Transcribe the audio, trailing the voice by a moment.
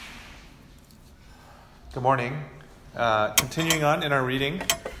Good morning. Continuing on in our reading.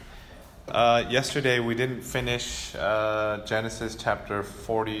 Yesterday we didn't finish Genesis chapter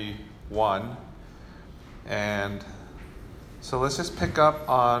 41. And so let's just pick up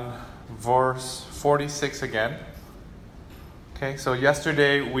on verse 46 again. Okay, so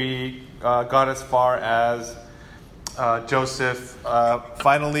yesterday we got as far as Joseph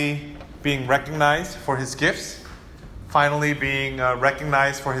finally being recognized for his gifts, finally being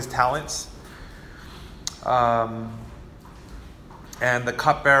recognized for his talents. And the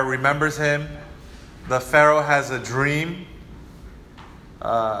cupbearer remembers him. The Pharaoh has a dream.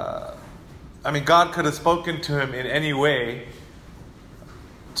 God could have spoken to him in any way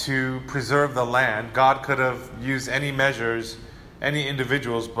to preserve the land. God could have used any measures, any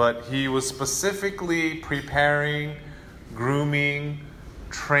individuals, but he was specifically preparing, grooming,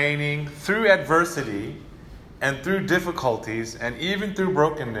 training through adversity and through difficulties and even through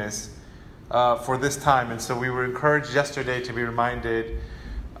brokenness for this time. And so we were encouraged yesterday to be reminded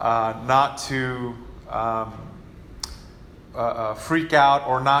not to freak out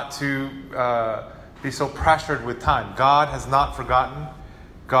or not to be so pressured with time. God has not forgotten.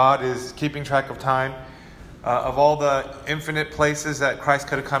 God is keeping track of time. Of all the infinite places that Christ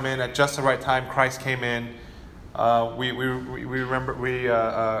could have come in at just the right time, Christ came in. We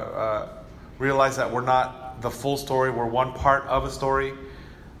realize that we're not the full story. We're one part of a story.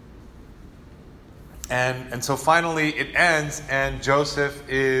 And so finally it ends, and Joseph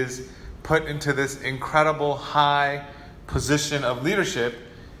is put into this incredible high position of leadership.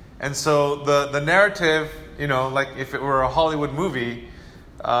 And so the narrative, like if it were a Hollywood movie,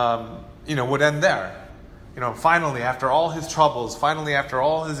 would end there. Finally, after all his troubles, finally after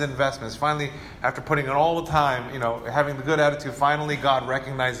all his investments, finally after putting in all the time, having the good attitude, finally God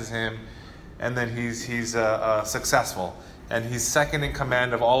recognizes him, and then he's successful. And he's second in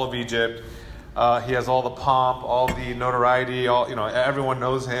command of all of Egypt. He has all the pomp, all the notoriety, everyone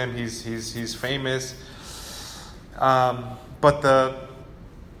knows him. He's famous. But the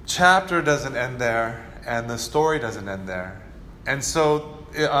chapter doesn't end there, and the story doesn't end there. And so,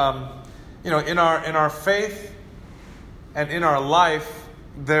 in our faith and in our life,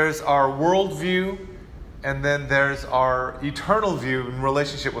 there's our worldview, and then there's our eternal view in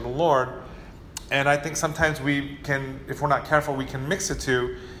relationship with the Lord. And I think sometimes we can, if we're not careful, we can mix the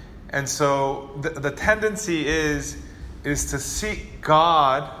two. And so the tendency is to seek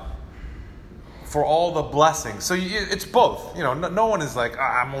God for all the blessings. So it's both. No one is like,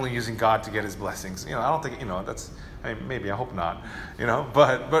 I'm only using God to get his blessings. I don't think, that's, maybe, I hope not.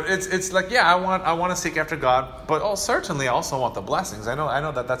 But it's like, I want to seek after God, but certainly I also want the blessings. I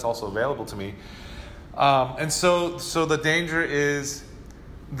know that that's also available to me. And so the danger is,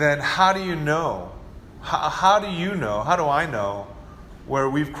 then how do you know? How do you know? How do I know where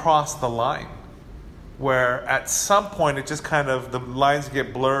we've crossed the line? Where at some point it just kind of, the lines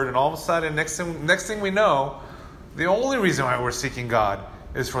get blurred, and all of a sudden, next thing we know, the only reason why we're seeking God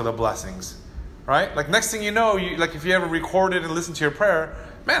is for the blessings, right? Like next thing you know, if you ever recorded and listened to your prayer,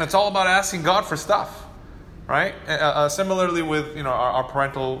 man, it's all about asking God for stuff, right? Similarly with our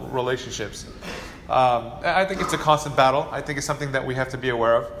parental relationships, I think it's a constant battle. I think it's something that we have to be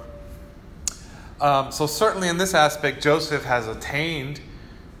aware of. So certainly in this aspect, Joseph has attained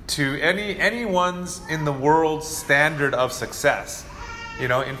to anyone's in the world's standard of success,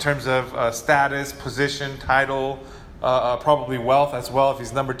 in terms of status, position, title, probably wealth as well, if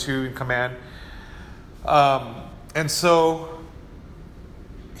he's number 2 in command. And so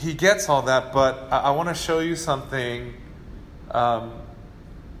he gets all that, but I want to show you something.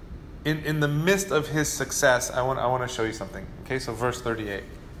 In the midst of his success, I want to show you something. Okay, so verse 38.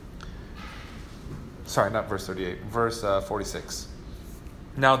 Sorry, not verse 38, verse 46.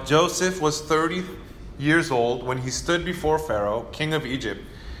 Now Joseph was 30 years old when he stood before Pharaoh, king of Egypt.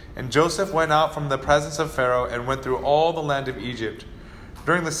 And Joseph went out from the presence of Pharaoh and went through all the land of Egypt.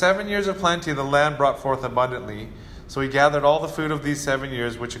 During the 7 years of plenty, the land brought forth abundantly. So he gathered all the food of these 7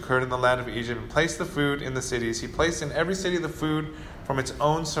 years which occurred in the land of Egypt and placed the food in the cities. He placed in every city the food from its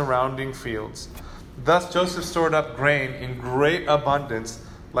own surrounding fields. Thus Joseph stored up grain in great abundance,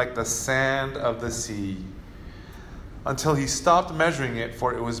 like the sand of the sea, until he stopped measuring it,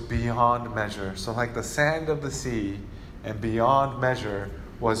 for it was beyond measure. So like the sand of the sea and beyond measure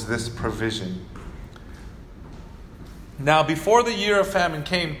was this provision. Now before the year of famine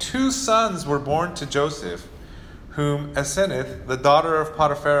came, 2 sons were born to Joseph, whom Asenath, the daughter of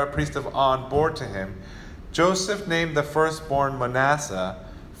Potiphar, priest of On, bore to him. Joseph named the firstborn Manasseh,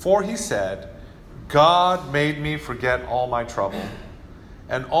 for he said, God made me forget all my trouble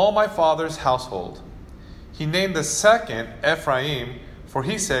and all my father's household. He named the second Ephraim, For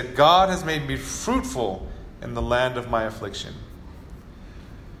he said, God has made me fruitful in the land of my affliction.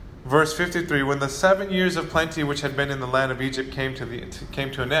 Verse 53, when the 7 years of plenty which had been in the land of Egypt came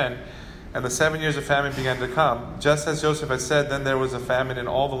to an end, and the 7 years of famine began to come, just as Joseph had said, then there was a famine in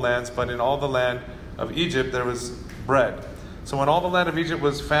all the lands, but in all the land of Egypt there was bread. So when all the land of Egypt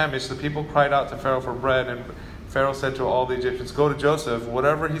was famished, the people cried out to Pharaoh for bread, and Pharaoh said to all the Egyptians, go to Joseph,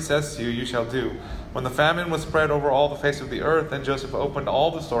 whatever he says to you, you shall do. When the famine was spread over all the face of the earth, then Joseph opened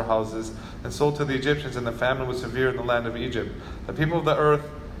all the storehouses and sold to the Egyptians, and the famine was severe in the land of Egypt. The people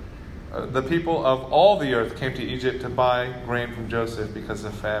of all the earth came to Egypt to buy grain from Joseph, because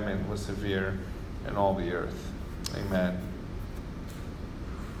the famine was severe in all the earth. Amen.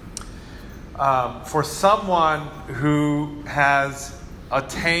 For someone who has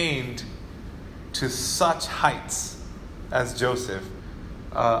attained to such heights as Joseph,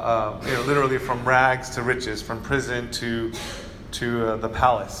 literally from rags to riches, from prison to the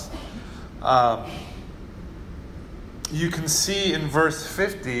palace, you can see in verse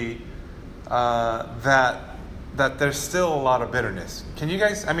 50 that there's still a lot of bitterness. Can you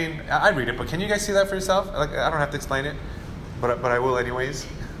guys? I mean, I read it, but can you guys see that for yourself? Like, I don't have to explain it, but I will anyways.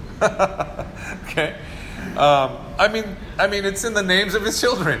 Okay. I mean, it's in the names of his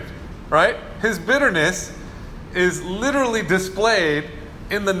children, right? His bitterness is literally displayed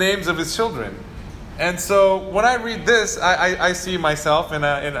in the names of his children. And so when I read this, I see myself in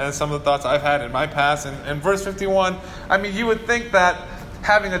some of the thoughts I've had in my past. And verse 51, I mean, you would think that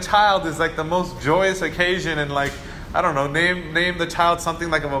having a child is like the most joyous occasion, and like, I don't know, name the child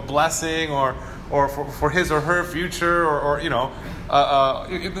something like of a blessing, or for his or her future, or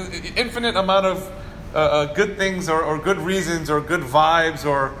infinite amount of good things, or good reasons, or good vibes,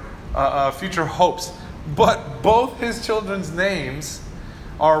 or future hopes. But both his children's names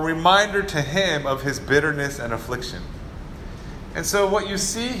are a reminder to him of his bitterness and affliction. And so what you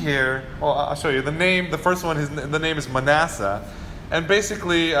see here, well, I'll show you. The first one, the name is Manasseh. And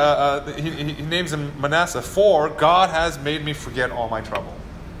basically, he names him Manasseh, for God has made me forget all my trouble.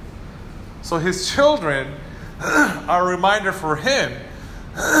 So his children are a reminder for him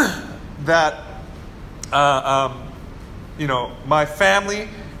that, my family,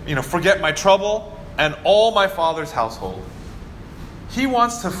 forget my trouble and all my father's household. He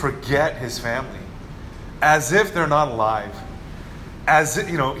wants to forget his family as if they're not alive.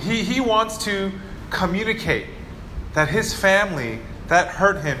 He wants to communicate that his family that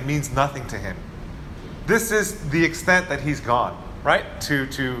hurt him means nothing to him. This is the extent that he's gone, right?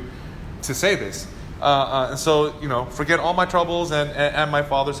 To say this. And so, forget all my troubles and my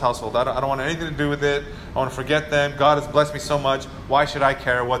father's household. I don't want anything to do with it. I want to forget them. God has blessed me so much. Why should I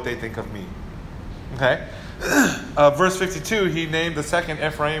care what they think of me? Okay? Verse 52, he named the second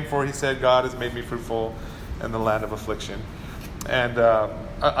Ephraim, for he said, God has made me fruitful in the land of affliction. And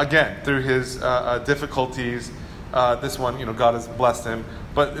again, through his difficulties, this one, God has blessed him.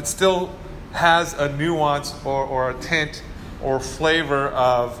 But it still has a nuance or a tint or flavor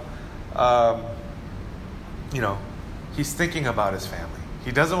of, he's thinking about his family.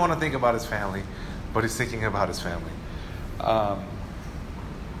 He doesn't want to think about his family, but he's thinking about his family.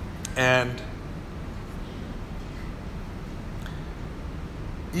 And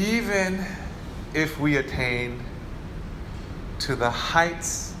even if we attain to the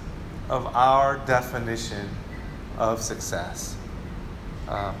heights of our definition of success,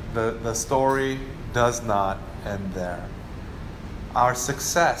 the story does not end there. Our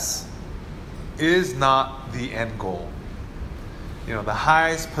success is not the end goal. The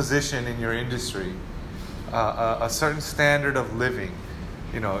highest position in your industry, a certain standard of living,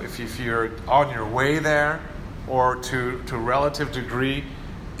 if you're on your way there or to a relative degree,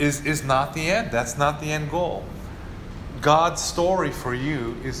 is not the end. That's not the end goal. God's story for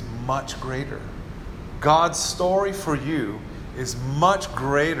you is much greater. God's story for you is much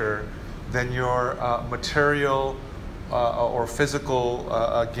greater than your material or physical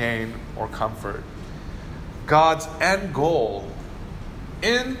gain or comfort. God's end goal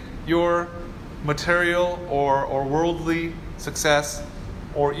in your material or worldly success,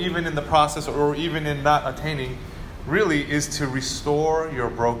 or even in the process, or even in not attaining, really is to restore your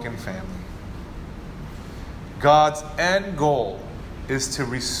broken family. God's end goal is to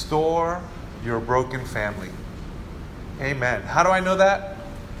restore your broken family. Amen. How do I know that?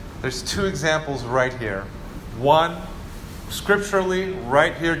 There's two examples right here. One, scripturally,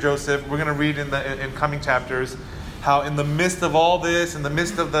 right here, Joseph. We're going to read in coming chapters how in the midst of all this, in the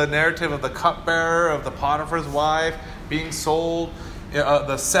midst of the narrative of the cupbearer, of the Potiphar's wife being sold,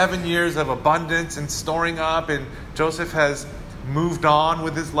 the 7 years of abundance and storing up, and Joseph has moved on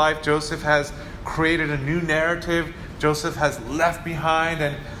with his life. Joseph has created a new narrative Joseph has left behind,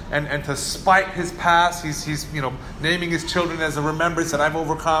 and to spite his past, he's naming his children as a remembrance that I've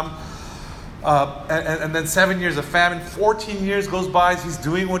overcome. And then 7 years of famine, 14 years goes by. He's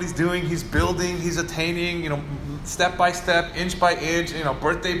doing what he's doing. He's building. He's attaining. Step by step, inch by inch.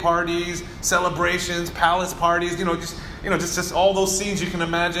 Birthday parties, celebrations, palace parties. Just all those scenes you can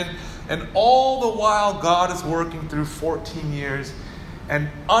imagine. And all the while, God is working through 14 years. And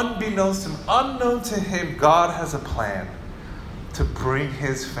unknown to him, God has a plan to bring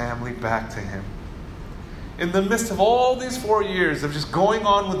his family back to him. In the midst of all these 4 years of just going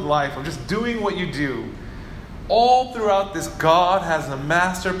on with life, of just doing what you do, all throughout this, God has a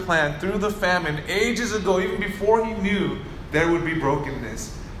master plan through the famine ages ago, even before he knew there would be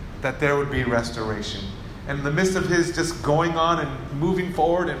brokenness, that there would be restoration. And in the midst of his just going on and moving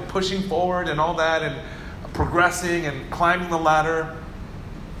forward and pushing forward and all that and progressing and climbing the ladder,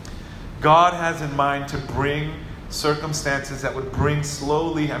 God has in mind to bring circumstances that would bring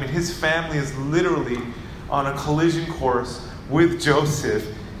slowly. His family is literally on a collision course with Joseph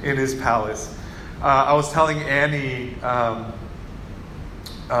in his palace. I was telling Annie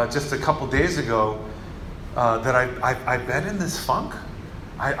just a couple days ago that I've been in this funk.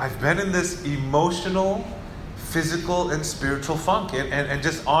 I've been in this emotional, physical, and spiritual funk. And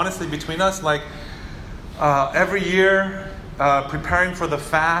just honestly, between us, every year, preparing for the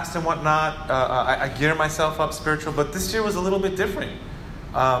fast and whatnot, I gear myself up spiritual. But this year was a little bit different.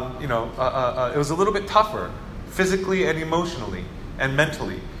 It was a little bit tougher, physically and emotionally and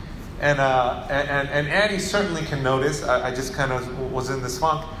mentally. And Annie certainly can notice. I just kind of was in this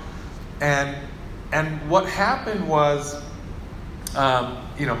funk. And what happened was,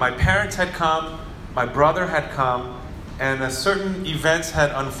 my parents had come, my brother had come, and certain events had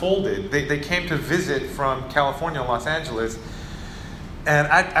unfolded. They came to visit from California, Los Angeles. And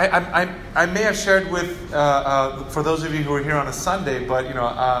I may have shared with, for those of you who are here on a Sunday, but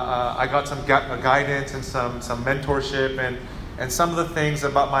I got some guidance and some mentorship and some of the things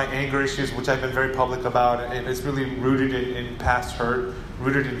about my anger issues, which I've been very public about. And it's really rooted in past hurt,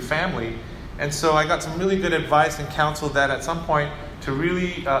 rooted in family. And so I got some really good advice and counsel that at some point to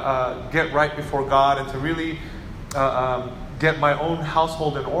really get right before God and to really get my own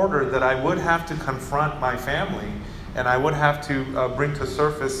household in order, that I would have to confront my family and I would have to bring to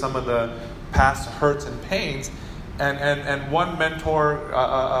surface some of the past hurts and pains. And one mentor,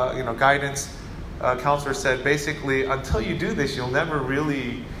 guidance counselor said, basically, until you do this, you'll never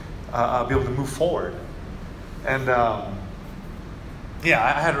really be able to move forward. And I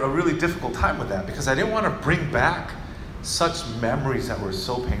had a really difficult time with that because I didn't want to bring back such memories that were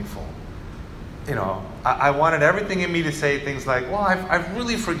so painful. I wanted everything in me to say things like, well, I've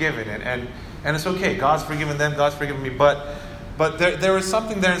really forgiven it, and it's okay. God's forgiven them. God's forgiven me. But there was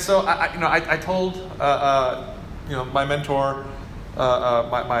something there, and so I told my mentor,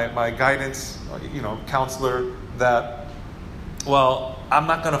 my guidance counselor, that, well, I'm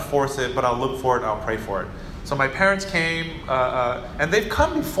not going to force it, but I'll look for it and I'll pray for it. So my parents came, and they've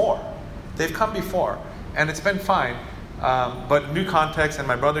come before. And it's been fine. But new context, and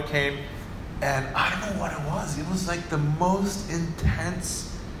my brother came, and I don't know what it was. It was like the most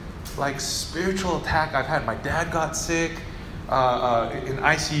intense, spiritual attack I've had. My dad got sick in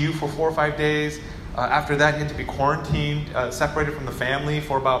ICU for 4 or 5 days. After that, he had to be quarantined, separated from the family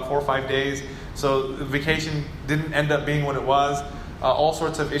for about 4 or 5 days. So the vacation didn't end up being what it was. All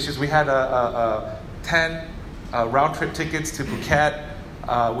sorts of issues. We had 10 round-trip tickets to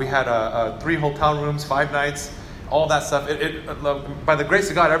Phuket. We had 3 hotel rooms, 5 nights, all that stuff. By the grace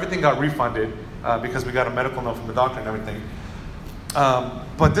of God, everything got refunded because we got a medical note from the doctor and everything.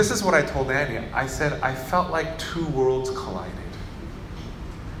 But this is what I told Annie. I said, I felt like 2 worlds collided.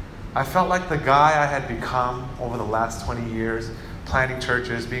 I felt like the guy I had become over the last 20 years, planting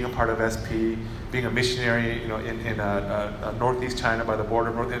churches, being a part of SP, being a missionary, in northeast China by the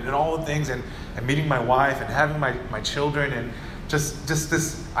border, and all the things, and meeting my wife and having my children, and just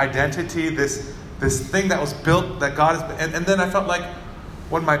this identity, this thing that was built, that God has, and then I felt like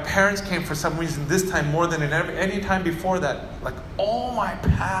when my parents came, for some reason, this time more than in any time before that, all my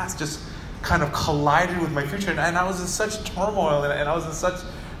past just kind of collided with my future, and I was in such turmoil, and I was in such,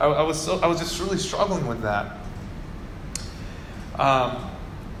 I was just really struggling with that.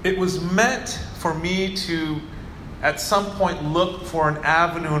 It was meant for me to, at some point, look for an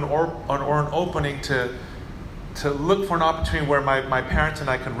avenue or an opening to look for an opportunity where my parents and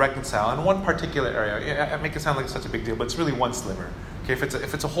I could reconcile in one particular area. I make it sound like such a big deal, but it's really one sliver. Okay, if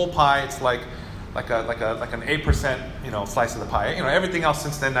it's a whole pie, it's like an 8% slice of the pie. Everything else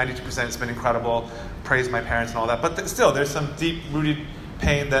since then, 92%, has been incredible. Praise my parents and all that. But still, there's some deep rooted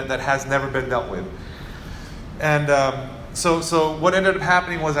pain that has never been dealt with. And so what ended up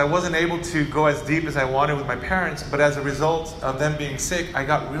happening was I wasn't able to go as deep as I wanted with my parents, but as a result of them being sick, I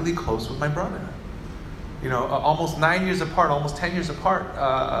got really close with my brother. Almost 9 years apart, almost 10 years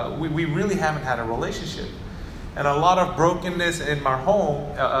apart, we really haven't had a relationship. And a lot of brokenness in my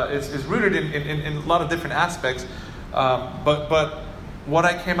home is rooted in a lot of different aspects. But what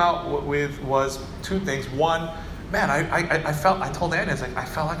I came out with was two things. One, man, I told Anna, I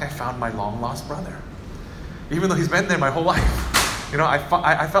felt like I found my long lost brother. Even though he's been there my whole life.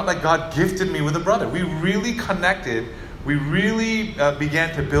 I felt like God gifted me with a brother. We really connected. We really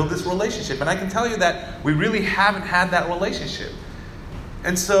began to build this relationship. And I can tell you that we really haven't had that relationship.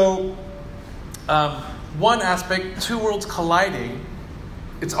 And so, one aspect, two worlds colliding,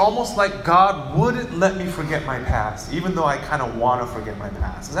 it's almost like God wouldn't let me forget my past, even though I kind of want to forget my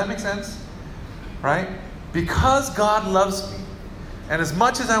past. Does that make sense? Right? Because God loves me, and as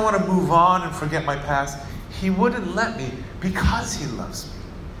much as I want to move on and forget my past, He wouldn't let me because He loves me.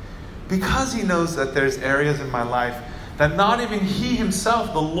 Because He knows that there's areas in my life that not even He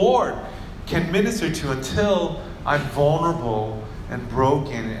Himself, the Lord, can minister to until I'm vulnerable and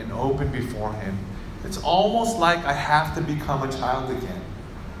broken and open before Him. It's almost like I have to become a child again.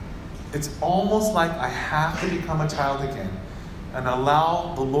 It's almost like I have to become a child again and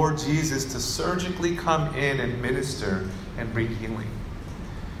allow the Lord Jesus to surgically come in and minister and bring healing.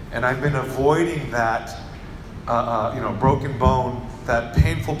 And I've been avoiding that broken bone, that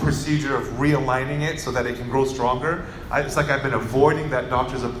painful procedure of realigning it so that it can grow stronger. It's like I've been avoiding that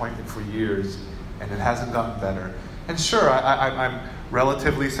doctor's appointment for years, and it hasn't gotten better. And sure, I'm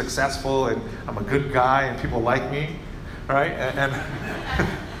relatively successful, and I'm a good guy, and people like me, right?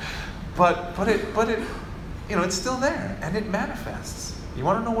 But it's still there, and it manifests. You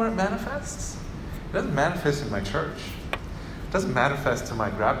want to know where it manifests? It doesn't manifest in my church. It doesn't manifest to my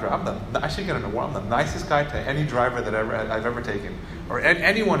Grab driver. I should get an award. I'm the nicest guy to any driver that I've ever taken, or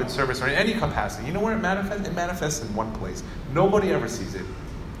anyone in service or in any capacity. You know where it manifests? It manifests in one place. Nobody ever sees it.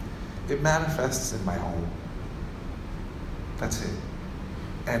 It manifests in my home. That's it.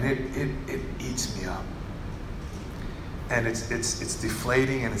 And it eats me up. And it's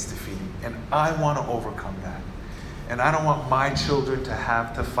deflating and it's defeating. And I want to overcome that. And I don't want my children to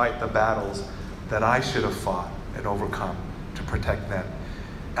have to fight the battles that I should have fought and overcome to protect them.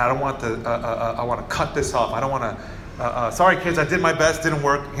 I don't want I want to cut this off. I don't want to, sorry kids, I did my best, didn't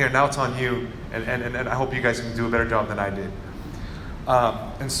work. Here, now it's on you. And I hope you guys can do a better job than I did.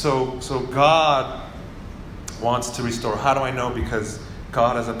 And so God wants to restore. How do I know? Because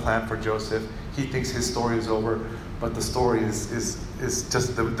God has a plan for Joseph. He thinks his story is over, but the story is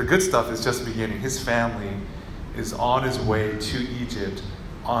just, the good stuff is just beginning. His family is on his way to Egypt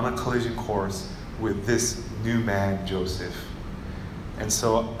on a collision course with this new man, Joseph. And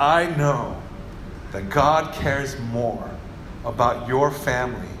so I know that God cares more about your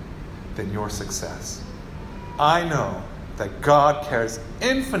family than your success. I know that God cares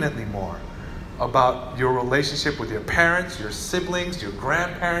infinitely more about your relationship with your parents, your siblings, your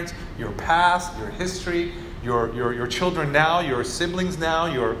grandparents, your past, your history, your children now, your siblings now,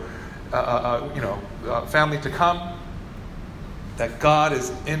 your family to come. That God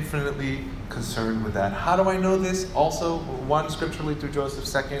is infinitely concerned with that. How do I know this? Also, one, scripturally through Joseph.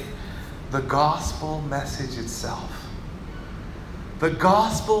 Second, the gospel message itself. The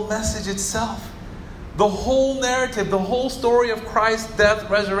gospel message itself. The whole narrative, the whole story of Christ's death,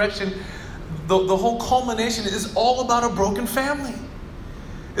 resurrection, the whole culmination is all about a broken family.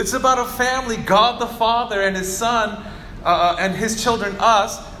 It's about a family, God the Father and His Son and His children,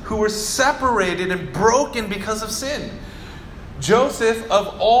 us, who were separated and broken because of sin. Joseph,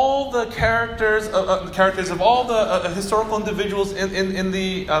 of all the characters of all the historical individuals in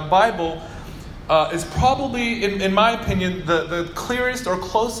the Bible, is probably, in my opinion, the clearest or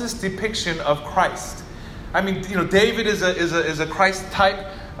closest depiction of Christ. I mean, David is a Christ type,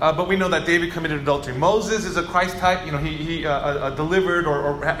 but we know that David committed adultery. Moses is a Christ type. He delivered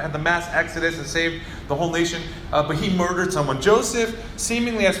or had the mass exodus and saved the whole nation, but he murdered someone. Joseph,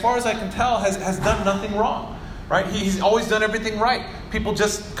 seemingly, as far as I can tell, has done nothing wrong. Right? He's always done everything right. People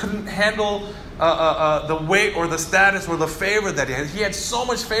just couldn't handle the weight or the status or the favor that he had. He had so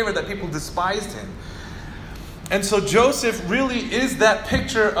much favor that people despised him. And so Joseph really is that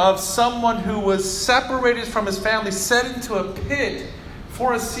picture of someone who was separated from his family, set into a pit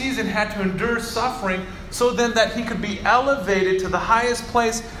for a season, had to endure suffering, so then that he could be elevated to the highest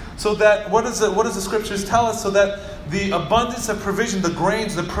place. So that, what does the scriptures tell us? So that the abundance of provision, the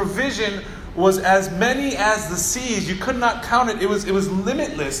grains, the provision was as many as the seas. You could not count it. It was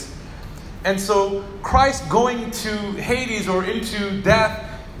limitless. And so Christ going to Hades or into death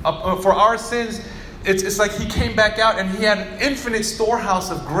for our sins It's like he came back out and he had an infinite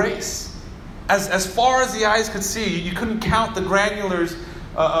storehouse of grace. As far as the eyes could see, you couldn't count the granulars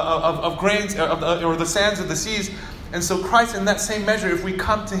of grains or the sands of the seas. And so Christ, in that same measure, if we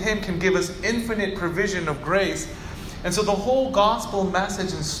come to him, can give us infinite provision of grace. And so the whole gospel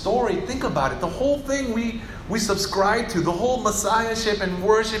message and story, think about it. The whole thing we subscribe to, the whole messiahship and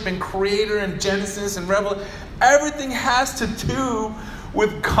worship and creator and Genesis and Revelation, everything has to do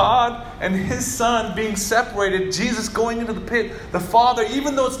with God and his son being separated, Jesus going into the pit, the Father,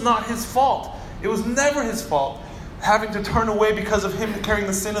 even though it's not his fault. It was never his fault, having to turn away because of him carrying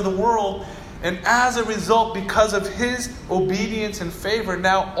the sin of the world. And as a result, because of his obedience and favor,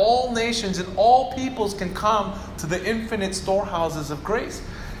 now all nations and all peoples can come to the infinite storehouses of grace.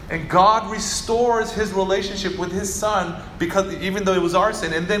 And God restores his relationship with his son, because even though it was our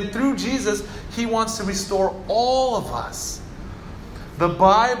sin. And then through Jesus, he wants to restore all of us. The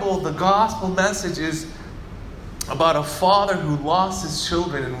Bible, the gospel message, is about a father who lost his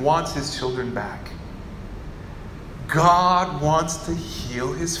children and wants his children back. God wants to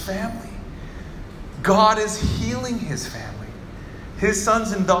heal his family. God is healing his family. His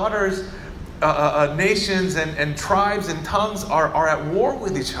sons and daughters, nations and tribes and tongues are at war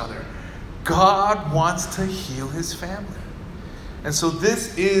with each other. God wants to heal his family. And so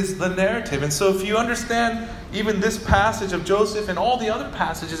this is the narrative. And so if you understand even this passage of Joseph and all the other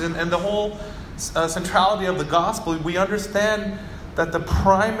passages and the whole centrality of the gospel, we understand that the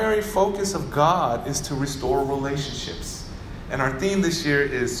primary focus of God is to restore relationships. And our theme this year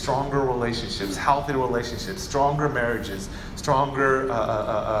is stronger relationships, healthy relationships, stronger marriages, stronger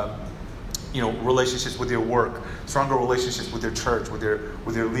relationships with your work, stronger relationships with your church, with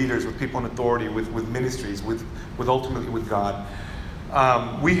your leaders, with people in authority, with ministries, with ultimately with God.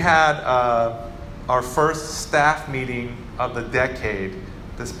 We had our first staff meeting of the decade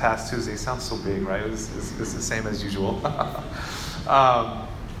this past Tuesday. It sounds so big, right? It's the same as usual.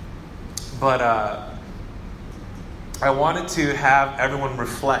 But I wanted to have everyone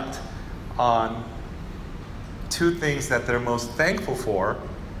reflect on two things that they're most thankful for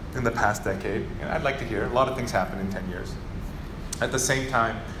in the past decade. And I'd like to hear. A lot of things happened in 10 years. At the same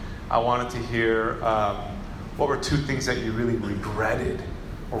time, I wanted to hear what were two things that you really regretted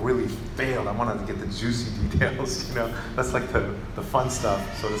or really failed. I wanted to get the juicy details, That's like the fun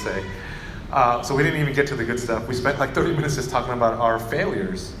stuff, so to say. So we didn't even get to the good stuff. We spent like 30 minutes just talking about our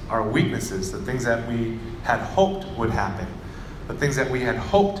failures, our weaknesses, the things that we had hoped would happen, the things that we had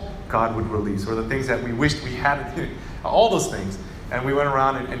hoped God would release, or the things that we wished we had, all those things. And we went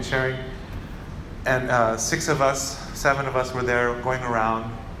around and sharing, and 7 of us were there going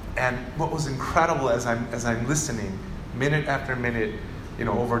around. And what was incredible as I'm listening, minute after minute,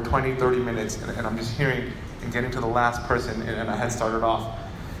 over 20, 30 minutes, and I'm just hearing and getting to the last person, and I had started off,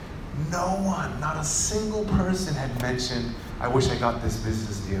 no one, not a single person had mentioned, I wish I got this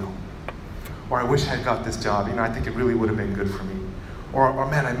business deal. Or I wish I had got this job. I think it really would have been good for me. Or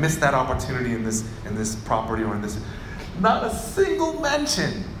man, I missed that opportunity in this property or in this. Not a single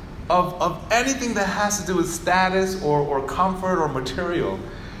mention of anything that has to do with status or comfort or material.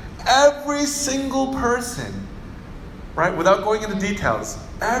 Every single person, right, without going into details,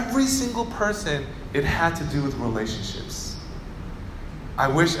 every single person, it had to do with relationships. I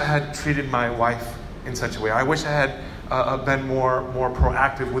wish I had treated my wife in such a way. I wish I had been more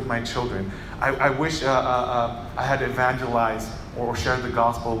proactive with my children. I wish I had evangelized or shared the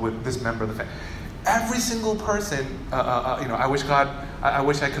gospel with this member of the family. Every single person, I wish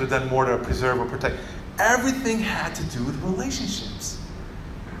I could have done more to preserve or protect. Everything had to do with relationships.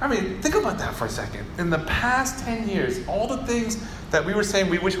 I mean, think about that for a second. In the past 10 years, all the things that we were saying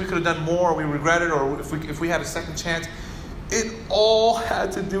we wish we could have done more, or we regretted, or if we had a second chance, it all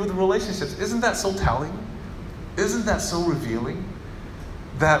had to do with relationships. Isn't that so telling? Isn't that so revealing?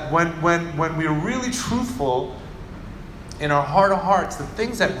 That when we're really truthful in our heart of hearts, the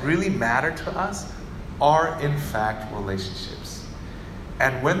things that really matter to us are in fact relationships.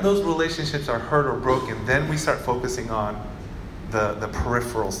 And when those relationships are hurt or broken, then we start focusing on the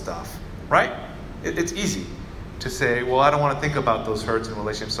peripheral stuff, right? It's easy to say, well, I don't want to think about those hurts and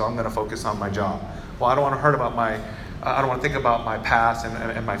relationships, so I'm going to focus on my job. Well, I don't want to think about my past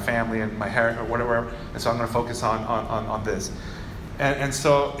and my family and my heritage or whatever, and so I'm going to focus on this. And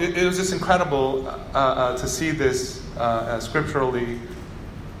so it was just incredible to see this scripturally,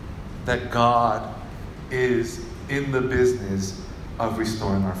 that God is in the business of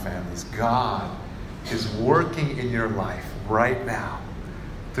restoring our families. God is working in your life right now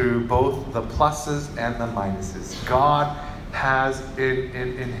through both the pluses and the minuses. God has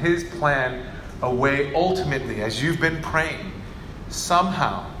in his plan a way ultimately, as you've been praying,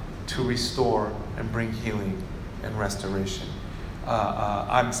 somehow to restore and bring healing and restoration.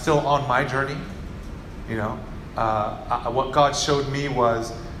 I'm still on my journey. What God showed me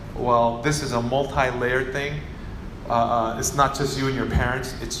was, well, this is a multi-layered thing. It's not just you and your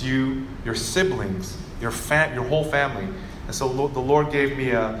parents. It's you, your siblings, your whole family. And so the Lord gave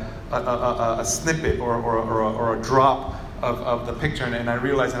me a snippet or a drop of the picture, and I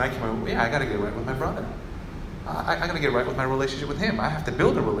realized, and I came out, I got to get right with my brother. I got to get right with my relationship with him. I have to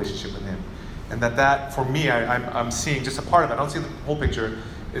build a relationship with him. And that for me, I'm seeing just a part of it. I don't see the whole picture.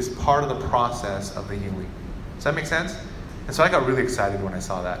 Is part of the process of the healing. Does that make sense? And so I got really excited when I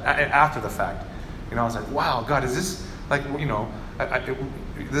saw that. After the fact, I was like, wow, God, is this like,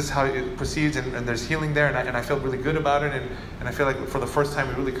 this is how it proceeds, and there's healing there, and I felt really good about it, and I feel like for the first time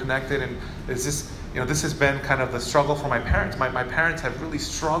we really connected, and is this, this has been kind of the struggle for my parents. My parents have really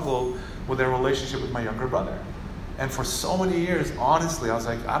struggled with their relationship with my younger brother. And for so many years, honestly, I was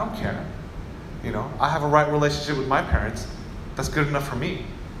like, I don't care. I have a right relationship with my parents. That's good enough for me.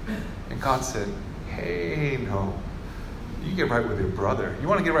 And God said, hey, no. You get right with your brother. You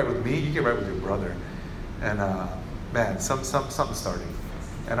want to get right with me? You get right with your brother. And man, something's starting.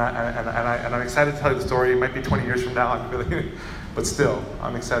 And I'm excited to tell you the story. It might be 20 years from now, but still,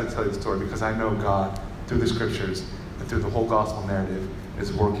 I'm excited to tell you the story because I know God, through the scriptures and through the whole gospel narrative,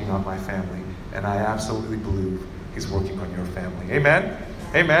 is working on my family. And I absolutely believe He's working on your family. Amen?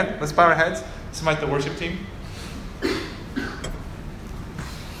 Amen. Let's bow our heads. Let's invite the worship team.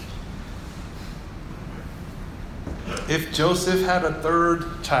 If Joseph had a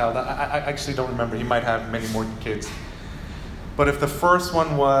third child, I actually don't remember. He might have many more kids. But if the first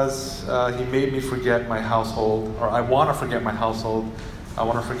one was, he made me forget my household, or I want to forget my household, I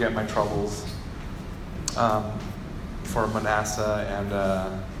want to forget my troubles, for Manasseh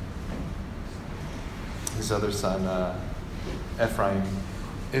and his other son, Ephraim.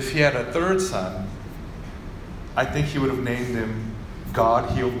 If he had a third son, I think he would have named him, God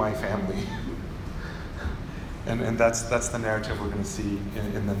Healed My Family. And that's the narrative we're going to see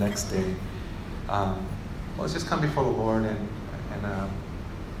in the next day. Let's just come before the Lord and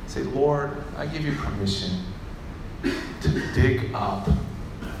say, Lord, I give you permission to dig up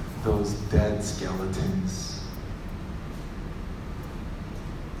those dead skeletons.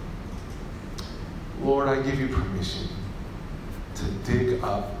 Lord, I give you permission to dig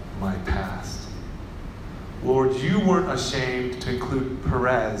up my past. Lord, you weren't ashamed to include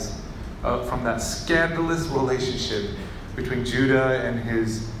Perez from that scandalous relationship between Judah and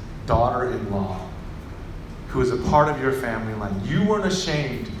his daughter-in-law, who is a part of your family line. You weren't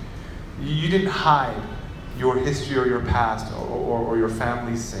ashamed. You didn't hide your history or your past or your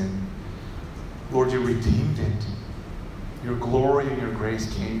family's sin. Lord, you redeemed it. Your glory and your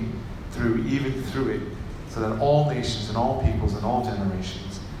grace came even through it, so that all nations and all peoples and all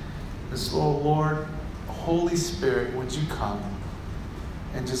generations. And so, Lord, Holy Spirit, would you come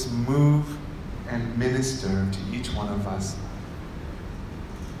and just move and minister to each one of us.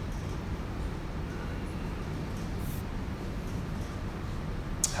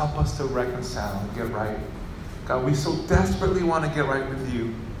 Help us to reconcile and get right. God, we so desperately want to get right with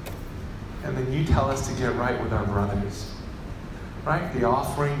you. And then you tell us to get right with our brothers. Right? The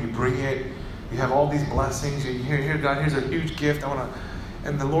offering, you bring it. You have all these blessings. Here, God, here's a huge gift.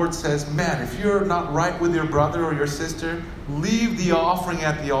 And the Lord says, man, if you're not right with your brother or your sister, leave the offering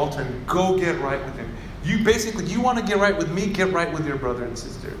at the altar and go get right with him. You want to get right with me, get right with your brother and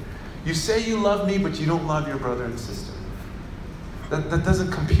sister. You say you love me, but you don't love your brother and sister. That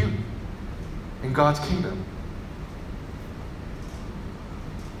doesn't compute in God's kingdom.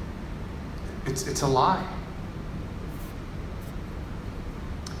 It's a lie.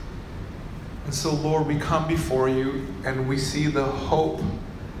 And so, Lord, we come before you and we see the hope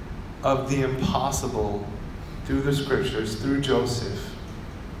of the impossible through the scriptures, through Joseph,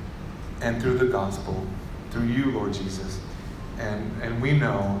 and through the gospel, through you, Lord Jesus. And we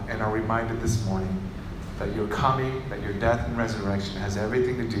know and are reminded this morning that your coming, that your death and resurrection has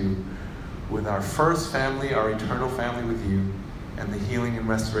everything to do with our first family, our eternal family with you, and the healing and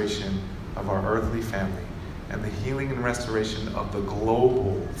restoration of our earthly family, and the healing and restoration of the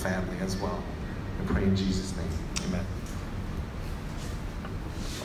global family as well. We pray in Jesus' name. Amen.